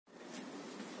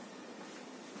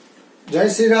जय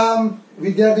श्री राम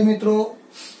विद्यार्थी मित्रों।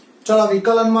 चलो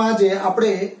विकलन में आज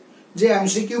आपणे जे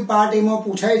एमसीक्यू पार्ट ए में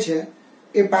पूछाय छे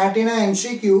ए पार्ट ए ना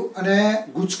एमसीक्यू अने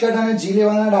गुजकेट अने जी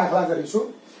लेवलना दाखला करीशुं।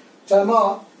 चलो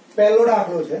पहलो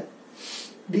दाखलो छे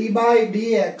डी बाय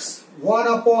dx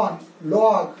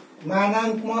 1/log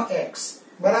मानांक में x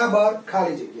बराबर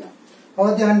खाली जग्या।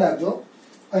 हवे ध्यान राखजो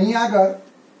अहीं आगळ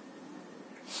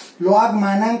log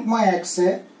मानांक में x छे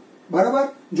बराबर।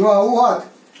 जो आवुं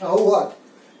होत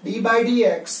d by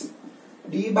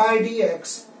dx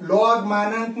log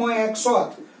मानांक में x होत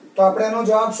तो आपणे एनो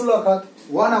जवाब शुं लखत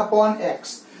 1/x।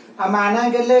 आ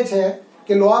मानांक એટલે છે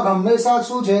કે log હંમેશા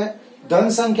શું છે ધન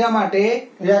સંખ્યા માટે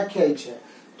વ્યાખ્યાયિત છે।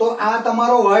 તો આ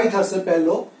તમારો y થશે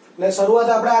પહેલો। એટલે શરૂઆત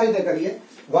આપણે આ રીતે કરીએ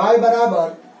y બરાબર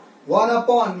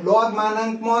 1/log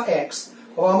માનાંક માં x।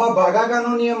 હવે આમાં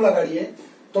ભાગાકારનો નિયમ લગાડીએ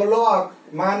તો log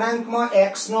માનાંક માં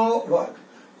x નો વર્ગ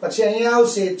પછી અહીં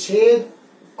આવશે છેદ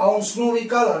अंशનું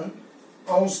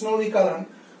વિકલન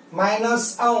माइनस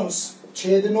अंश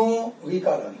छेदનું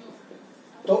विकलन।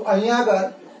 तो અહીં આગળ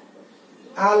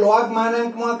આ log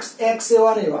માનાંક માં x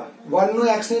એવા ને એવા 1 નું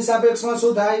x ની સાપેક્ષમાં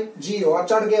શું થાય 0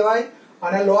 અચળ કહેવાય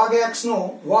અને log x નું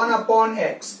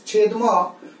 1/x છેદમાં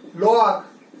log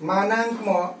માનાંક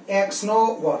માં x નો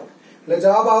વર્ગ। એટલે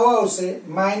જવાબ આવો આવશે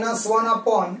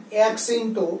 -1/x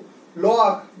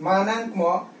log માનાંક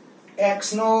માં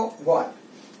x નો વર્ગ।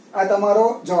 आ तमारो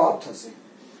जवाब थशे।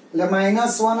 એટલે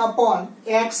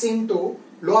 -1/x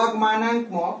log मानांक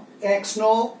में x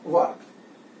नो वर्ग।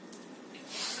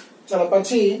 चलो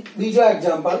पछी बीजो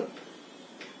एग्जांपल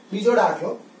बीजो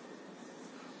दाखलो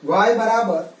y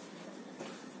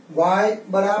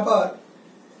बराबर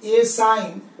a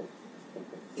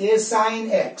sin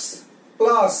x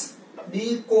plus b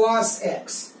cos x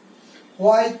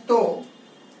होय तो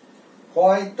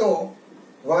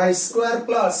y स्क्वायर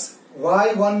प्लस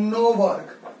y1 નો વર્ગ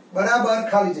બરાબર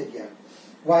ખાલી જગ્યા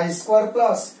y²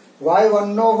 પ્લસ y1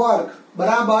 નો વર્ગ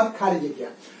બરાબર ખાલી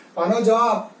જગ્યા। આનો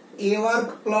જવાબ a વર્ગ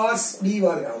પ્લસ b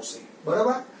વર્ગ આવશે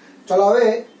બરાબર। ચલો હવે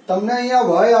તમને અહીંયા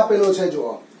y આપેલો છે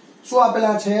જુઓ શું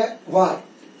આપેલા છે y।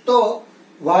 તો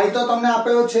y તો તમને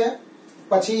આપેલો છે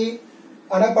પછી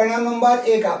અને પરિણામ નંબર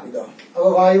 1 આપી દો। હવે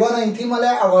y1 અહીંથી મળે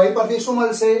આ y પરથી શું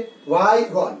મળશે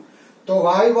y1। તો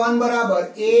y1 બરાબર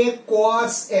a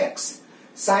cos x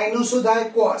साइन नु શું થાય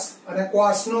cos અને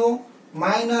cos નું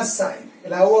માઈનસ sin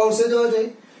એટલે આવું આવશે જોજો।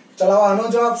 ચલો આનો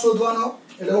જવાબ શોધવાનો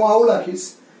એટલે હું આવું લખીશ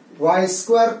y²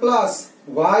 પ્લસ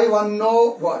y1 નો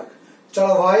વર્ગ।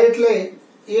 ચલો y એટલે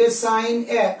a sin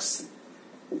x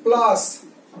plus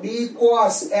b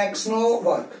cos x નો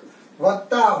વર્ગ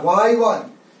વત્તા y1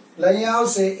 એટલે અહીંયા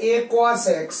આવશે a cos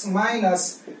x minus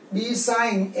b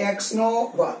sin x નો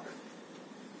વર્ગ।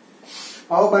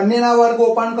 આવો બંનેના વર્ગ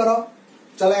ઓપન કરો।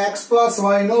 चलो x प्लस y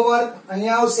नो वर्ग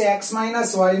अहींया आवशे x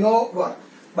माइनस y नो वर्ग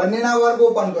बन्नेना वर्ग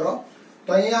ओपन करो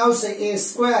तो अहींया आवशे a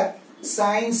square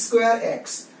sin square x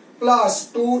plus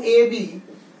 2ab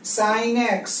sin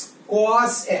x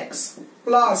cos x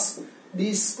plus b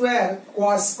square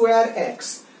cos square x।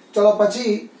 चलो પછી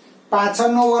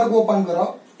પાછળનો વર્ગ ઓપન કરો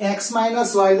x माइनस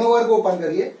y નો વર્ગ ઓપન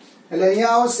કરીએ એટલે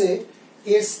અહીંયા આવશે a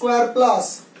स्क्वायर प्लस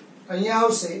અહીંયા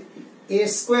આવશે a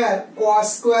square cos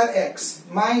square x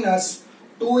minus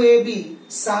 2ab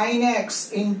sin x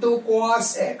into cos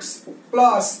x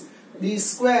plus b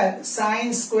square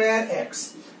sin square x।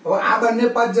 હવે આ બંને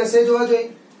પદ જશે જોવા જોઈએ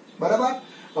બરાબર।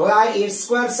 હવે આ a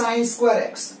square sin square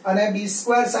x અને b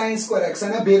square sin square x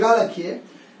અને ભેગા લખીએ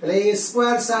એટલે a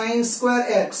square sin square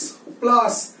x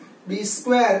plus b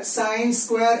square sin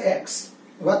square x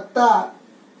વત્તા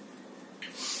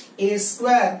a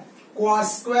square cos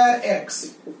square x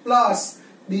plus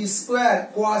b square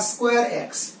cos square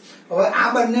x। હવે આ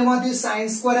બંનેમાંથી sin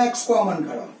square x common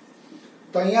કાઢો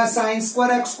તો અહીંયા sin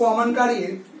square x કોમન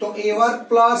કાઢીએ તો a વર્ગ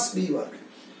પ્લસ b વર્ગ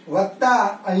વત્તા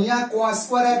અહીંયા cos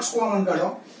square x કોમન કાઢો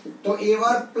તો a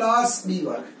વર્ગ પ્લસ b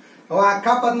વર્ગ। હવે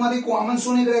આખા પદમાંથી કોમન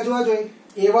શું નીકળે જોવા જોઈએ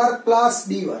a વર્ગ પ્લસ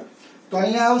b વર્ગ તો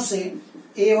અહીંયા આવશે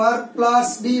a વર્ગ પ્લસ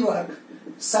b વર્ગ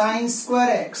sin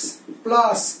square x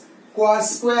plus cos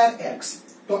square x।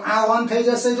 તો આ 1 થઈ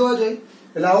જશે જોવા જોઈએ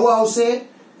એટલે આવું આવશે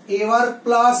a वर्ग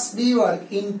प्लस b वर्ग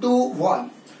इंटू 1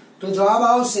 तो जवाब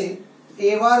आवशे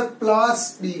a वर्ग प्लस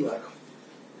b वर्ग।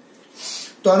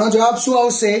 तो आनो जवाब શું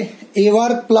આવશે a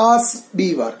वर्ग प्लस b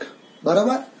वर्ग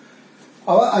बराबर।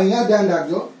 હવે અહીંયા ધ્યાન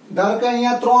રાખજો ધારો કે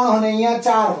અહીંયા 3 અને અહીંયા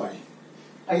 4 હોય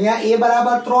અહીંયા a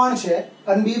બરાબર 3 છે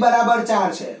અને b બરાબર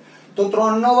 4 છે તો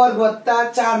 3 નો વર્ગ વત્તા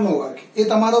 4 નો વર્ગ એ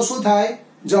તમારો શું થાય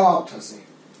જવાબ થશે।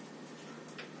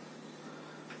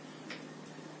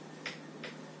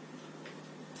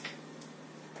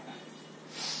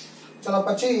 चलो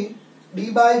પછી d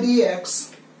by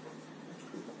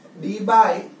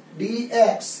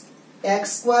dx x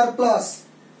square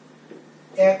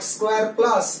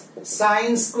plus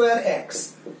sin square x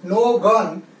નો ઘન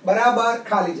બરાબર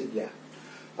ખાલી જગ્યા.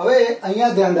 હવે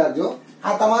અહીંયા ધ્યાન રાખજો,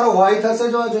 આ તમારો y થશે.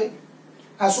 જોજો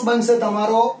આ શું બનશે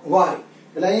તમારો y,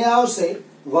 એટલે અહીંયા આવશે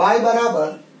y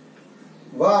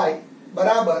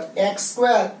બરાબર x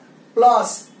square plus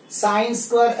sin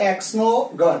square x નો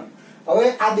ઘન. હવે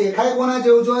આ દેખાય કોના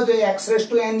જેવું? જોજો x raised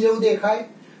to n જેવું દેખાય,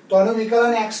 તો આનું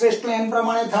વિકલન x raised to n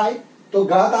પ્રમાણે થાય. તો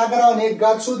ઘાત આગળ આવે ને એક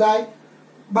ઘાત શું થાય?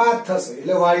 બાદ થશે,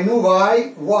 એટલે y નું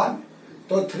y1,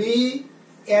 તો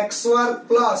 3x square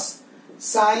plus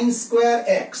sin square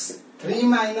x 3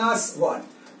 minus 1.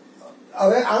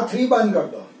 હવે આ 3 બંધ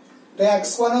કરી દો, તો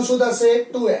x1 નું શું થશે?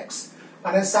 2x,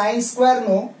 અને sin square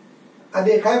નું આ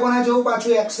દેખાય કોના જેવું?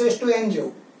 પાછું x raised to n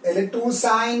જેવું, એટલે 2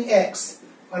 sin x,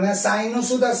 અને sin નું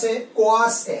શું થશે?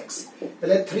 cos x,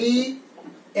 એટલે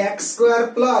 3x square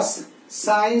plus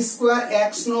sin square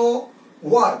x નો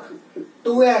વર્ગ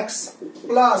 2x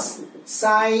plus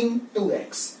sin 2x.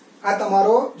 આ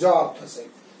તમારો જવાબ થશે.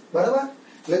 બરાબર?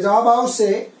 એટલે જવાબ આવશે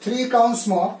 3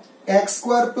 કૌંસમાં x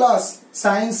square plus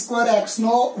sin square x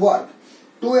નો વર્ગ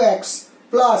 2x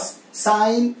plus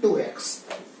sin 2x.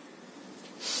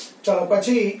 ચલો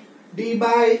પછી d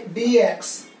by dx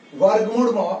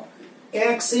વર્ગમૂળમાં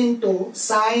x into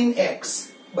sin x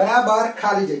બરાબર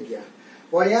ખાલી જગ્યા.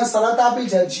 અહીંયા શરત આપી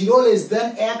છે 0 less than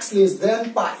x less than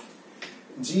pi.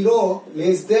 0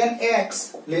 less than x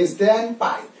less than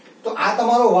pi. તો આ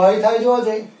તમારો y થાય.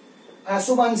 જોજો આ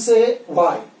શું બનશે?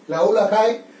 y. લાવું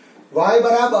લખાય y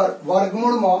બરાબર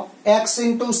વર્ગમૂળમાં x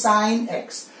into sin x.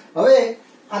 હવે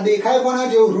આ દેખાય કોના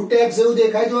જેવું? રૂટ x જેવું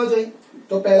દેખાય. જોજો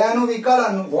તો પહેલાનું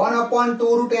વિકલન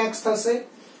 1/2 રૂટ x થશે.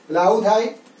 લાવું થાય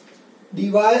dy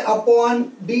upon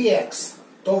dx,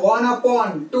 તો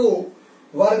 1/2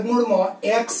 વર્ગમૂળમાં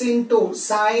x into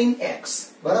sin x.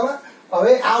 બરાબર?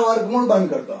 હવે આ વર્ગમૂળ બંધ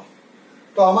કરી દો,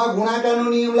 તો આમાં ગુણાકારનો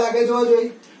નિયમ લાગે. જોજો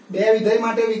બે વિધેય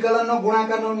માટે વિકલનનો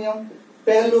ગુણાકારનો નિયમ.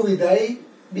 પહેલું વિધેય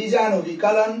બીજાનું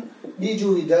વિકલન,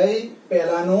 બીજું વિધેય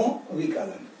પહેલાનું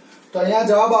વિકલન. તો અહીંયા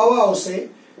જવાબ આવો આવશે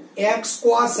x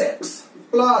cos x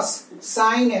plus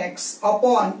sin x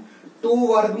upon 2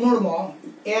 વર્ગમૂળમાં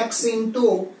x into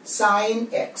sin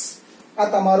x. આ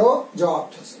તમારો જવાબ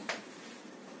થશે.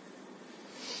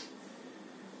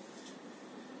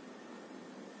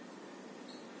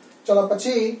 ચલો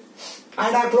પછી આ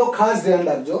દાખલો ખાસ ધ્યાન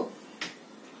રાખજો.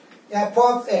 f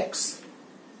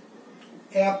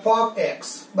of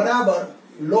x બરાબર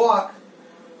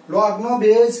log નો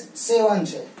બેઝ 7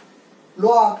 છે.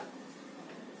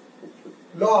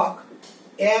 log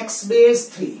x base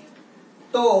 3,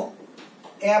 તો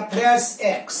f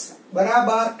x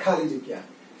બરાબર ખાલી જગ્યા.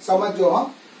 સમજો.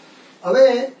 હવે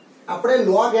આપણે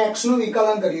log x નું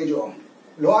વિકલન કરીએ. જો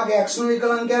log x નું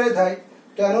વિકલન ક્યારે થાય?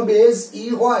 તો એનો બેઝ e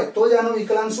હોય તો જ આનું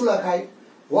વિકલન શું લખાય?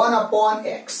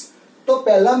 1/x. તો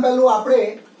પહેલું આપણે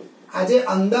આજે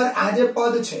અંદર આ જે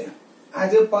પદ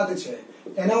છે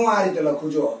એને હું આ રીતે લખું.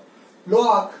 જો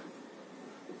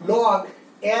log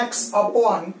x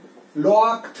upon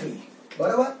log 3.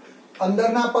 બરાબર?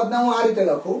 અંદરના પદને હું આ રીતે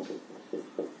લખું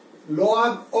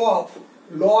log of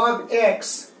log x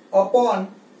upon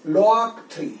log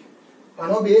 3.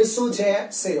 આનો બેઝ શું છે?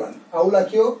 7. આવું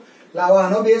લખ્યું. લાવો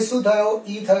આનો બેઝ શું થયો?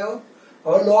 e થયો.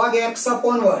 હવે log x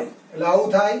upon y, એટલે આવું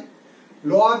થાય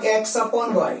log x upon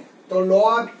y, તો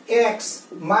log x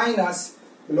minus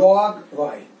log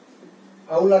y.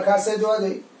 આવું લખાશે.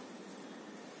 જોજો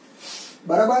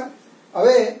બરાબર?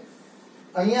 હવે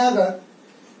અહીંયા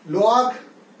આગળ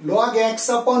log x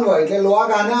upon y, એટલે log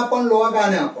આને આપો log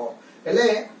આને આપો, એટલે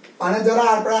આને જરા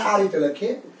આપણે આ રીતે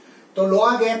લખીએ. તો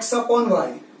log x upon y,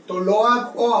 તો log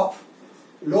of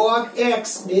log x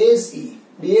base e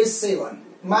base 7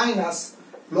 minus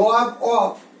log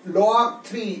of log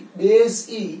 3 base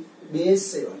e base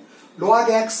 7. log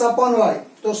x upon y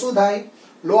તો શું થાય?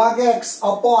 log x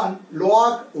upon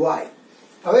log y.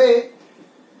 હવે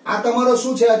આ તમારો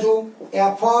શું છે? હજુ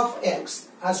f of x.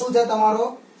 આ શું છે તમારો?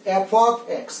 f of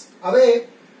x. હવે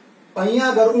અહીંયા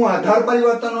આગળ હું આધાર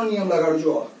પરિવર્તનનો નિયમ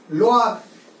લગાડજો. log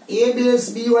a base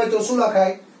b હોય તો શું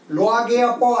લખાય? log a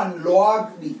upon log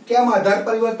b. કેમ આધાર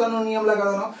પરિવર્તનનો નિયમ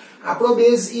લગાડવાનો? આપણો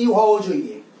બેઝ e હોવો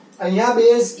જોઈએ. અહીંયા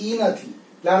બેઝ e નથી,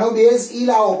 આનો બેઝ e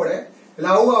લાવવો પડે.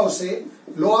 લાવવું આવશે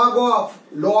log of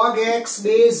log x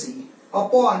base e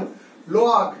upon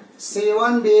log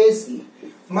 7 base e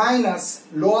minus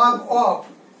log of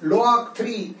log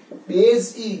 3 base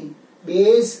e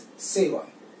base 7.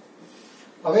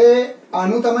 હવે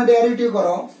આનું તમે ડેરિવેટિવ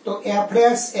કરો તો f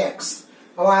x.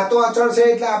 હવે આ તો અચળ છે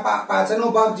એટલે પાછળનો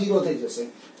ભાગ 0 થઈ જશે.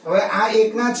 હવે આ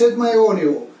એકના છેદમાં એવો ને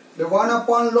એવો,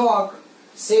 1/log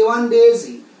 7 base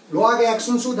e log x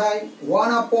નું શું થાય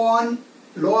 1 upon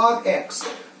log x.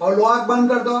 હવે log બંધ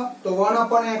કર દો તો 1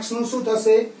 upon x નું શું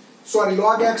થશે સોરી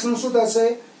log x નું શું થશે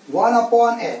 1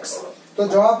 upon x. તો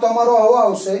જવાબ તમારો આવો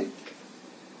આવશે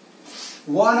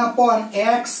 1 upon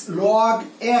x log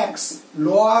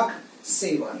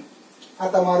 7. આ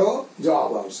તમારો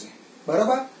જવાબ આવશે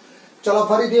બરાબર. ચલો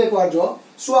ફરીથી એકવાર જો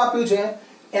શું આપ્યું છે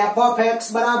f of x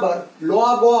બરાબર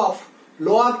log of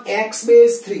log x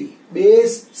base 3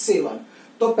 base 7.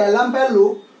 તો પહેલું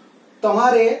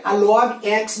તમારે આ log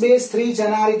x base 3 છે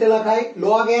ને આ રીતે લખાય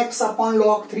log x upon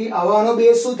log 3. આવાનો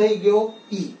base શું થઈ ગયો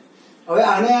e. હવે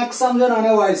આને x સમજો ને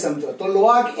આને y સમજો તો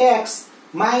log x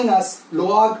minus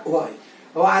log y.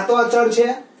 હવે આ તો અચળ છે.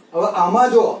 હવે આમાં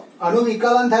જો આનું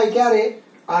વિકલન થાય ક્યારે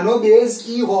આનો બેઝ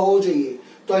e હોવો જોઈએ.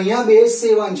 તો અહીંયા બેઝ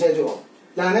 7 છે જો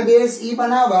એટલે આને બેઝ e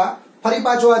બનાવવા ફરી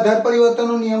પાછો આધાર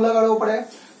પરિવર્તનનો નિયમ લગાડવો પડે.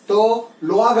 તો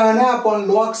log આને આપો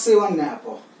log 7 ને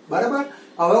આપો બરાબર.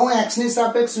 હવે હું x ની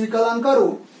સાપેક્ષ વિકલન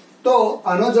કરું તો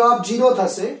આનો જવાબ 0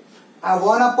 થશે. આ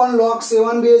 1 upon log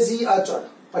 7 બેઝ e અચળ.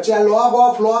 પછી આ log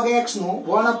of log x નું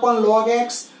 1 upon log x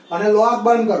અને log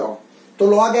બંધ કરો તો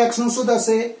log x નું શું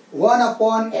થશે 1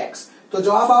 upon x. તો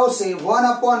જવાબ આવશે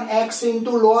 1 upon x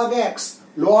into log x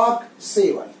log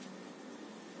 7.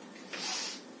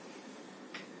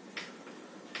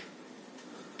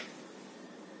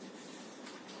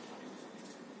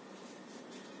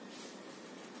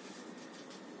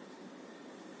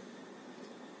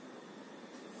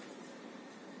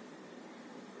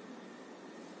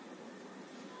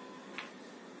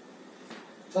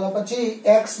 ચલો પછી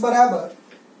x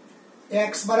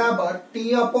બરાબર t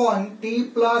upon t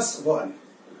plus 1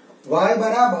 y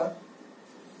બરાબર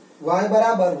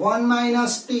 1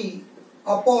 minus t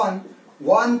upon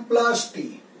 1 plus t.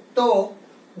 તો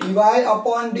dy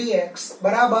upon dx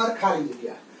બરાબર ખાલી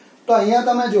જગ્યા. તો અહીંયા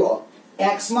તમે જુઓ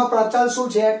x માં પ્રચલ શું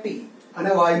છે t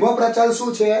અને y માં પ્રચલ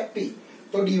શું છે t.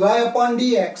 તો dy upon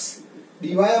dx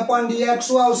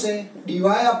શું આવશે dy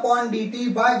upon dt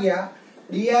ભાગ્યા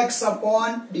dx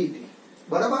upon dt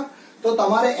બરાબર. તો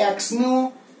તમારે x નું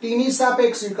t ની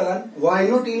સાપેક્ષ વિકલન y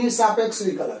નું t ની સાપેક્ષ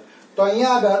વિકલન. તો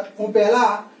અહીંયા આગળ હું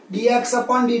પહેલા dx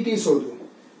upon dt શોધું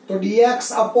તો dx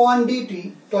upon dt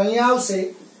તો અહીંયા આવશે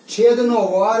છેદનો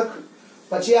વર્ગ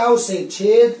પછી આવશે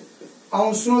છેદ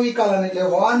અંશનું વિકલન એટલે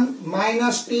 1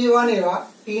 minus t1 એવા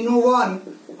t નું 1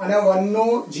 અને 1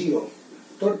 નું 0.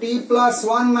 તો t plus 1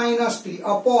 minus t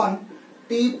upon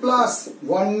t plus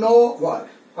 1 નો વર્ગ.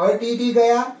 હવે t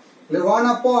ગયા એટલે 1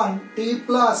 upon t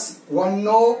plus 1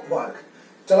 નો વર્ગ.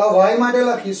 ચલો y માટે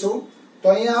લખીશું તો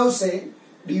અહીંયા આવશે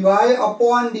dy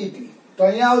upon dt તો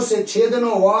અહીંયા આવશે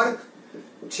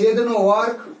છેદનો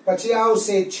વર્ગ પછી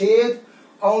આવશે છેદ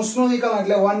અંશનું વિકલન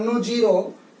એટલે 1 નું 0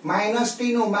 minus t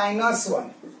નું -1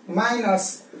 minus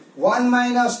 1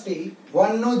 minus t 1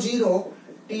 નું 0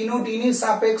 t નું t ની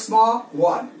સાપેક્ષમાં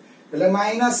 1 એટલે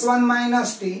 -1 minus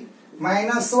t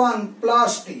 -1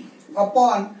 plus t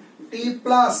upon t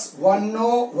plus 1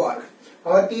 નો વર્ગ.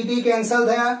 હવે t કેન્સલ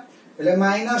થયા એટલે -2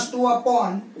 upon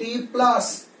t plus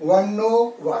 1 નો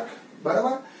વર્ગ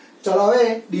બરાબર. ચલો હવે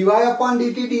dy upon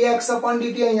dt dx upon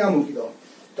dt અહીંયા મૂકી દો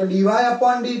તો dy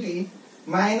upon dt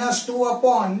 -2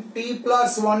 upon t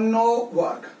plus 1 નો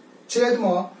વર્ગ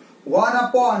છેદમાં 1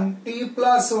 upon t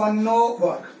plus 1 નો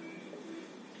વર્ગ.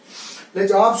 એટલે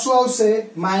જવાબ શું આવશે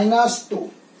 -2.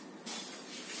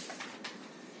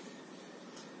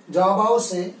 જવાબ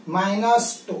આવશે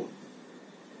 -2.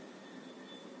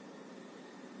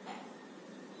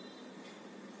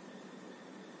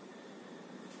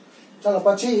 ચલો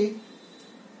પછી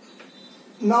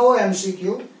નવો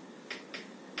MCQ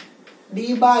d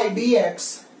by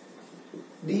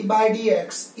dx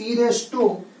e raised to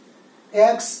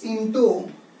x into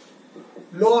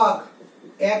log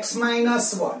x minus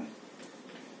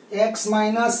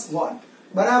 1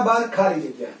 બરાબર ખાલી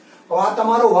જગ્યા. હવે આ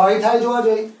તમારો y થાય જોવા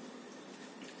જોઈએ.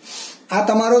 આ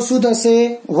તમારો શું થશે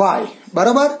y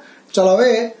બરાબર. ચલો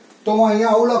હવે તો હું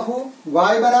અહીંયા આવું લખું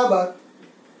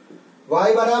y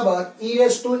બરાબર e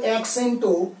raised to x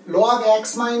into log x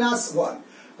minus 1.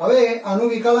 હવે આનું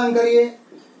વિકલન કરીએ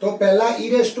તો પહેલા e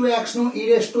raised to x નું e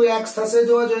raised to x થશે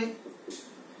જોવા જોઈએ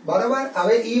બરાબર.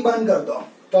 હવે e બંધ કર દો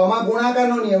તો આમાં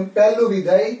ગુણાકારનો નિયમ પહેલું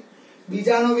વિધેય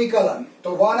બીજાનું વિકલન તો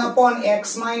 1 upon x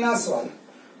minus 1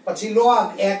 પછી log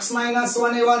x minus 1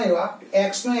 એવા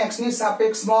x નું x ની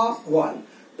સાપેક્ષમાં 1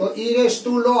 તો e raised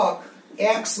to log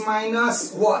x minus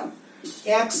 1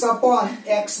 x upon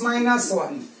x minus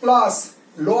 1 plus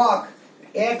log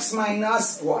x minus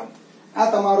 1. આ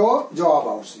તમારો જવાબ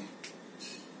આવશે.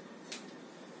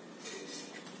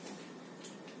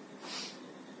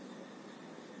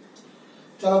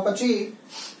 ચલો પછી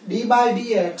d by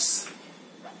dx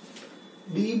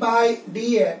D bye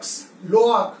dx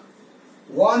log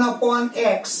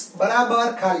 1/x બરાબર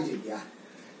ખાલી જગ્યા.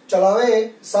 ચલો હવે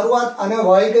શરૂઆત અને y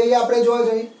કહીએ આપણે જોવા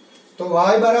જોઈએ તો y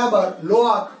બરાબર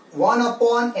log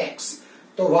 1/x.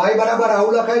 તો y બરાબર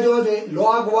આવું લખાય જોવા જોઈએ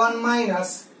log 1 minus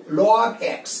log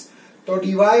x. તો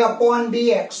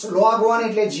dy/dx log 1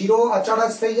 એટલે 0 અચળ જ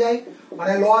થઈ જાય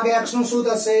અને log x નું શું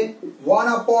થશે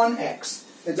 1/x.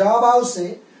 તો જવાબ આવશે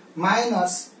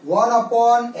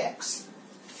 -1/x.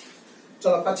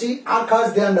 ચલો પછી આ ખાસ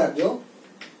ધ્યાન રાખજો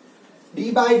d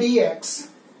by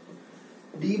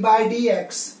dx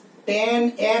tan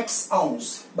x અંશ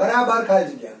બરાબર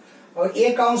ખાલી જગ્યા. હવે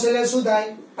 1 અંશ એટલે શું થાય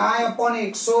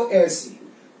π/180.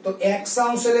 તો x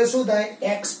અંશ એટલે શું થાય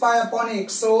x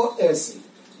π/180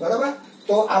 બરાબર.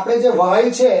 તો આપણે જે y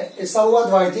છે એ શરૂઆત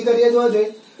y થી કરીએ જોઈએ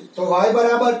તો y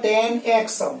બરાબર tan x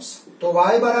અંશ. તો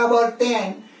y બરાબર tan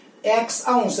x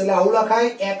અંશ એટલે આવું લખાય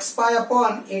x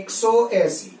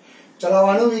π/180. ચલો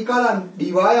આનું વિકલન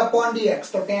dy/dx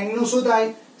તો tan નું શું થાય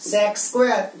sec²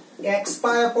 x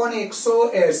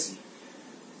π/180.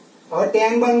 હવે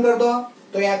tan બંધ કરી દો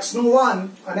તો x નું 1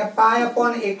 અને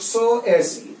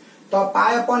π/180. તો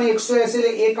π/180 એટલે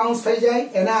 1 અંશ થઈ જાય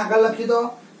એને આગળ લખી દો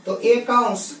તો 1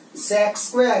 અંશ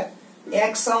sec²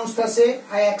 x અંશ થશે.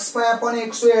 આ x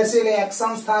π/180 એટલે x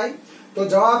અંશ થાય. તો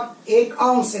જવાબ 1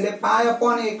 અંશ એટલે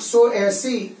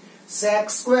π/180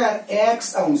 sec² x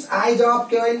અંશ. આ જવાબ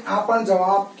કહેવાય આ પણ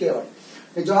જવાબ કહેવાય.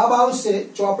 જવાબ આવશે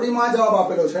ચોપડીમાં જવાબ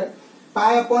આપેલો છે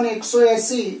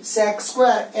π/180 sec²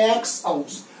 x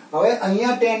અંશ. હવે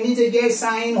અહીંયા tan ની જગ્યાએ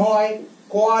sin હોય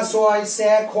cos હોય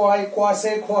sec હોય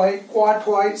cosec હોય cot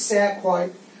હોય sec હોય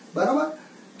બરાબર.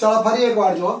 ચલો ફરી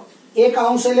એકવાર જો 1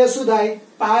 અંશ એટલે શું થાય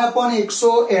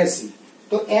π/180.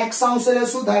 તો x અંશ એટલે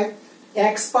શું થાય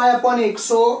x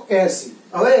π/180.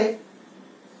 હવે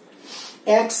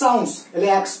x અંશ એટલે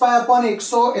x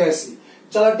π/180.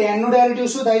 ચલો tan નું ડેરિવેટિવ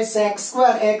શું થાય sec²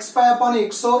 x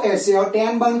π/180. હવે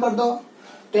tan બંધ કરી દો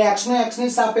તો x નું x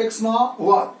ની સાપેક્ષમાં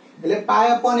વર્ગ એટલે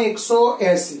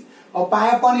π/180. હવે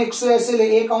π/180 એટલે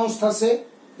 1 અંશ થશે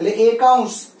એટલે 1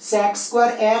 અંશ sec²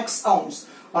 x અંશ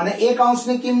અને 1 અંશ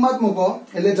ની કિંમત મૂકો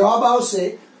એટલે જવાબ આવશે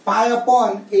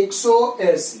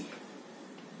π/180.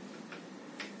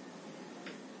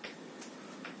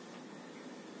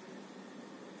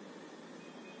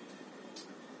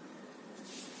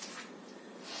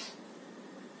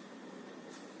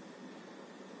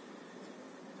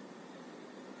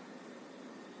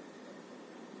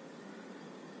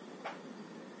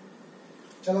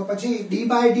 ચલો પછી d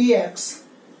by dx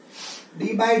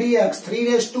 3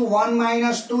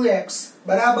 - 2x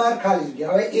બરાબર ખાલી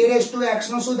જગ્યા. હવે a⁻x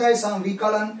નું શું થાય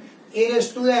વિકલન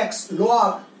a⁻x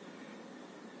log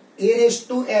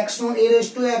a⁻x નું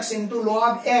a⁻x into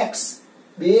log x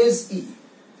base e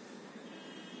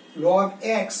log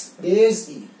x base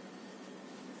e.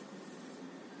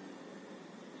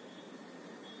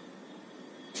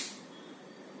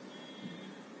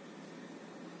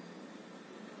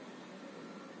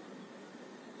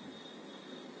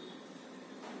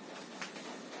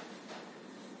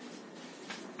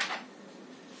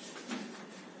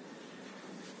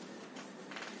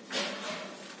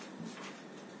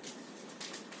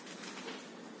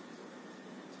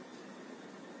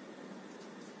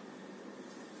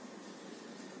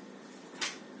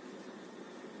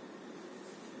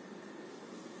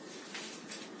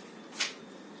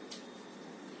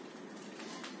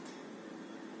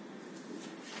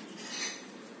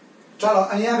 ચલો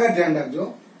અહીંયા આગળ ધ્યાન રાખજો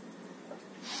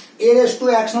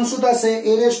a⁻x નું શું થશે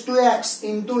a⁻x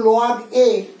into log a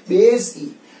base e.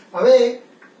 હવે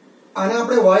આને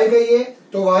આપણે y કહીએ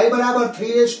તો y બરાબર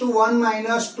 3 -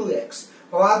 2x.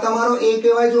 હવે આ તમારો a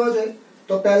કહેવાય જોવો જોઈએ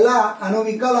તો પહેલા આનું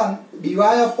વિકલન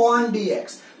dy/dx.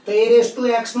 તો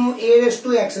a⁻x નું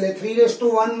a⁻x એટલે 3 -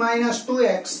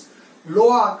 2x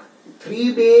log 3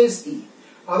 base e.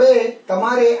 હવે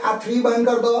તમારે આ 3 બંધ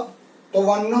કરી દો તો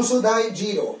 1 નું શું થાય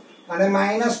 0 અને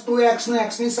 -2x નું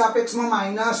x ની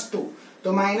સાપેક્ષમાં -2.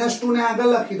 તો -2 ને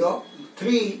આગળ લખી દો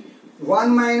 3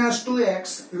 1 - 2x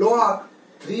log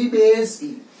 3 base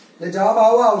e. એટલે જવાબ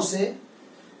આવો આવશે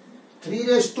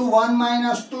 3 -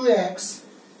 2x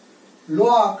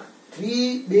log 3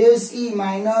 base e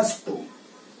 -2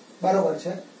 બરોબર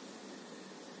છે.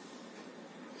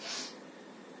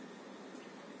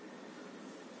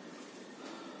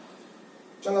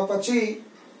 ચલો પછી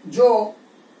જો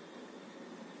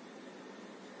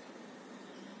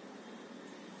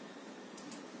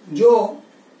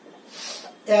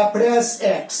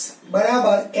f'(x)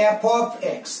 બરાબર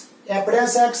f(x)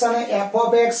 f'(x) અને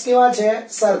f(x) કેવા છે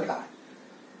સરખા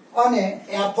અને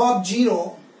f(0)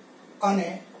 અને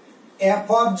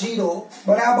f(0)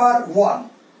 બરાબર 1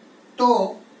 તો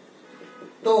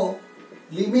तो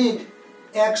limit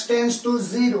x tends to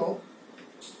 0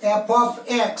 f of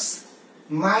x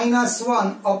 -1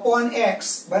 upon x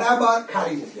बराबर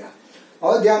खाली जग्या।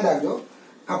 હવે ધ્યાન રાખજો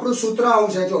આપણું સૂત્ર આવું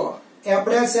છે જો f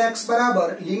dash x બરાબર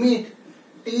limit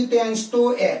t tense two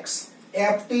x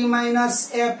ft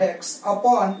fx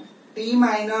upon t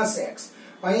x।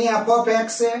 અહીં f of x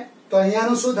છે તો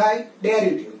અહીંયાનું શું થાય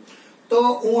ડેરિવેટિવ। તો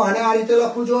હું આને આ રીતે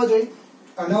લખું જો જોઈ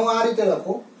અને હું આ રીતે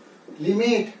લખું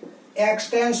limit x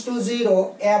tense two 0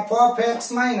 f of x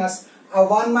minus આ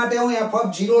 1 માટે હું f of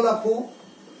 0 લખું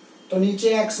તો નીચે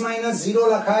x - 0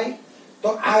 લખાય તો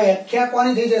આ વ્યાખ્યા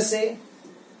કોની થઈ જશે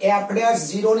f dash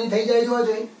 0 ની થઈ જાય જો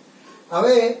જોઈ।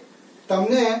 હવે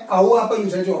તમને આવું આપેલું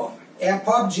છે જો f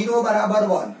of 0 બરાબર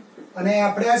 1 અને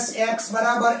f dash x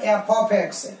બરાબર f of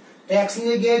x છે તો x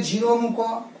ની જગ્યાએ 0 મૂકો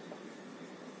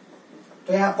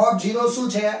તો f of 0 શું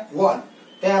છે 1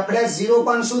 તો f dash 0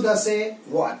 પણ શું થશે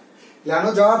 1 એટલે આનો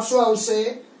જવાબ શું આવશે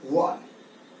 1।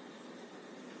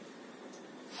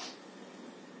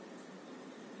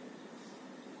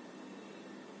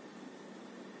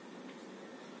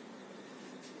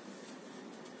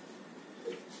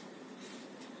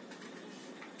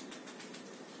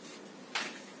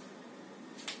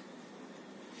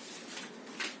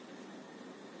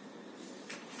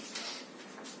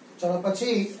 चलो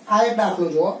પછી આ એક દાખલો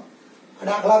જો આ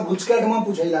દાખલા ગુજકેટમાં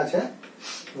પૂછેલા છે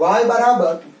y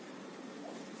બરાબર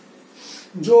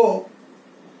જો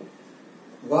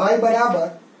y બરાબર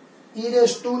e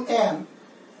raised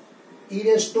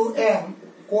to m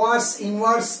cos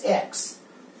inverse x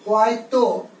હોય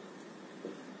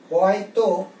તો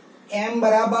m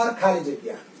બરાબર ખાલી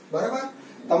જગ્યા બરાબર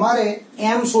તમારે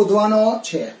m શોધવાનો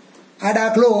છે। આ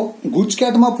દાખલો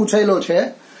ગુજકેટમાં પૂછેલો છે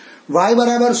y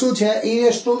બરાબર શું છે e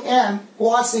raised to m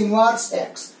cos inverse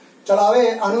x। ચલો હવે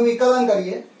આનું વિકલન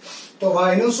કરીએ તો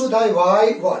y નું શું થાય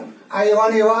y1 આ એવા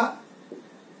ને એવા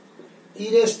e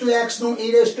raised to x નું e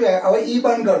raised to x હવે e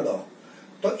બંધ કરી દો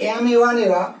તો m એવા ને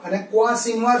એવા અને cos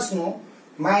inverse નું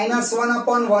 -1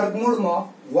 upon વર્ગમૂળમાં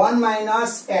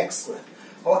 1 - x સ્ક્વેર।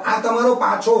 હવે આ તમારો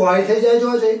પાછો y થઈ જાય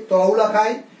જો તો આવું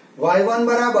લખાય y1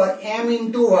 બરાબર m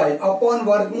into y upon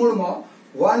વર્ગમૂળમાં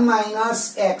 1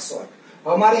 - x વર્ગ।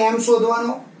 हमारे m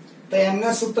शोधवानो तो m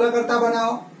ने सूत्र करता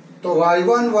बनाओ तो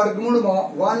y1 वर्गमूळમાં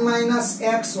 1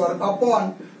 - x वर्ग अपॉन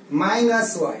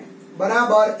 -y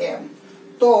बराबर m।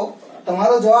 तो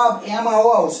તમારો જવાબ m આવો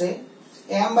આવશે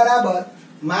m બરાબર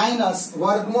માઈનસ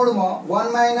વર્ગમૂળમાં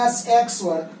 1 - x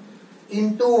વર્ગ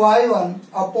into y1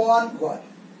 upon 1।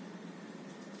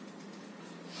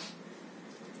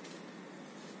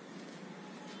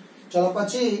 ચલો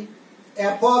પછી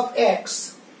f of x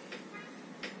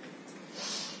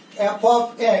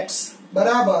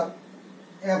बराबर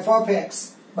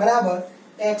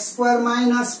x square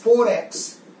minus 4x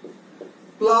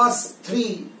plus 3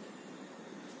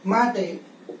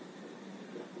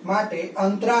 माटे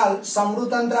अंतराल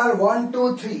समृद्ध अंतराल 1 2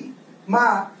 3 માં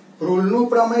રોલનું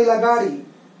પ્રમેય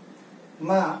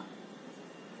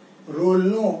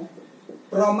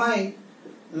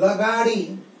લગાડી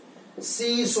c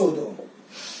શોધો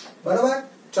બરાબર।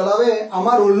 चलो હવે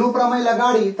આમાં રોલનું પ્રમેય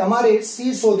લગાડી તમારે c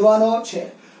શોધવાનો છે।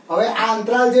 હવે આ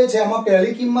અંતરાલ જે છે એમાં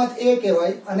પહેલી કિંમત a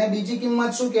કહેવાય અને બીજી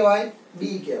કિંમત શું કહેવાય b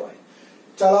કહેવાય।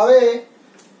 ચલો હવે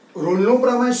રોલનું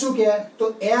પ્રમેય શું કહે તો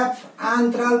f આ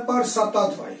અંતરાલ પર સતત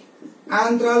હોય આ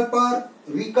અંતરાલ પર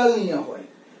વિકલનીય હોય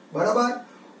બરાબર।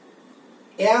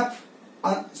 f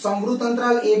સમવૃત્ત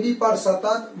અંતરાલ ab પર સતત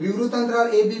વિવૃત્ત અંતરાલ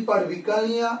ab પર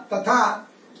વિકલનીય તથા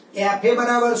f a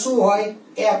બરાબર શું હોય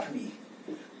fb।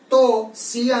 तो c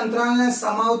अंतराल ने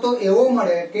समावतो एवो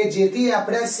मळे के जेथी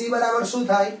आपणे c बराबर શું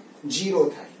થાય 0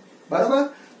 થાય બરાબર।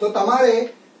 तो તમારે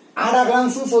આ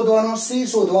દાખલામાં શું શોધવાનો c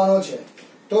શોધવાનો છે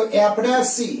તો f'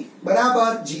 c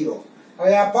બરાબર 0।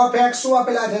 હવે f of x શું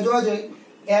આપેલા છે જોજો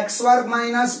x વર્ગ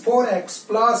 - 4x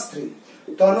 + 3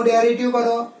 તો આનું ડેરિવેટિવ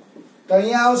કરો તો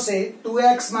અહીંયા આવશે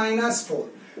 2x - 4।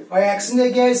 હવે x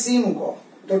ની જગ્યાએ c મૂકો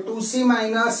તો 2c -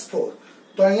 4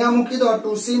 તો અહીંયા મૂકી દો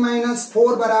 2c -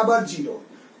 4 બરાબર 0।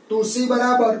 2c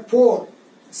बराबर 4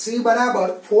 c बराबर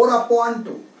 4 upon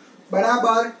 2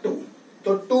 बराबर 2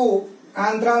 तो 2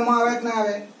 अंतराल में आवे कि ना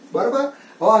आवे बराबर।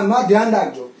 હવે એમાં ધ્યાન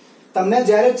રાખજો તમને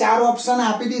જ્યારે ચાર ઓપ્શન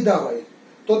આપી દીધા હોય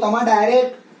તો તમારે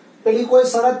ડાયરેક્ટ પેલી કોઈ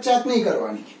શરત ચેક નહીં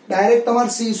કરવાની ડાયરેક્ટ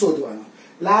તમારે c શોધવાનો।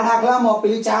 લા દાખલામાં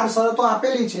પેલી ચાર શરતો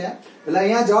આપેલી છે એટલે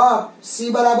અહીંયા જવાબ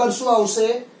c બરાબર શું આવશે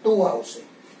 2 આવશે।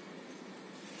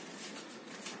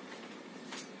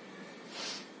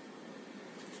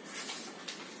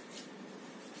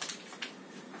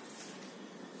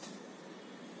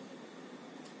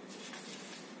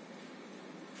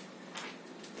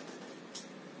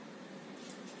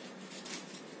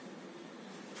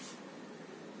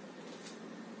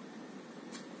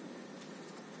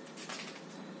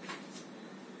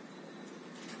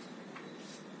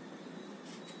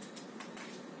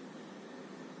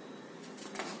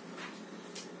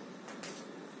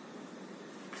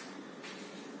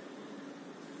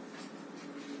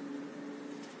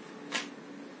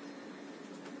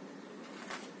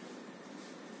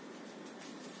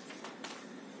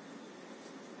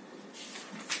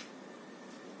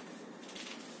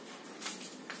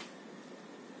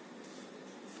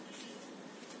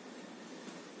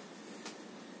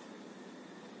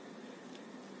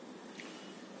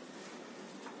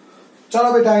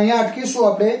 चलो बेटा अहींया अटकीशुं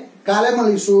आपणे काले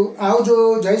मळीशुं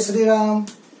आवजो जय श्री राम।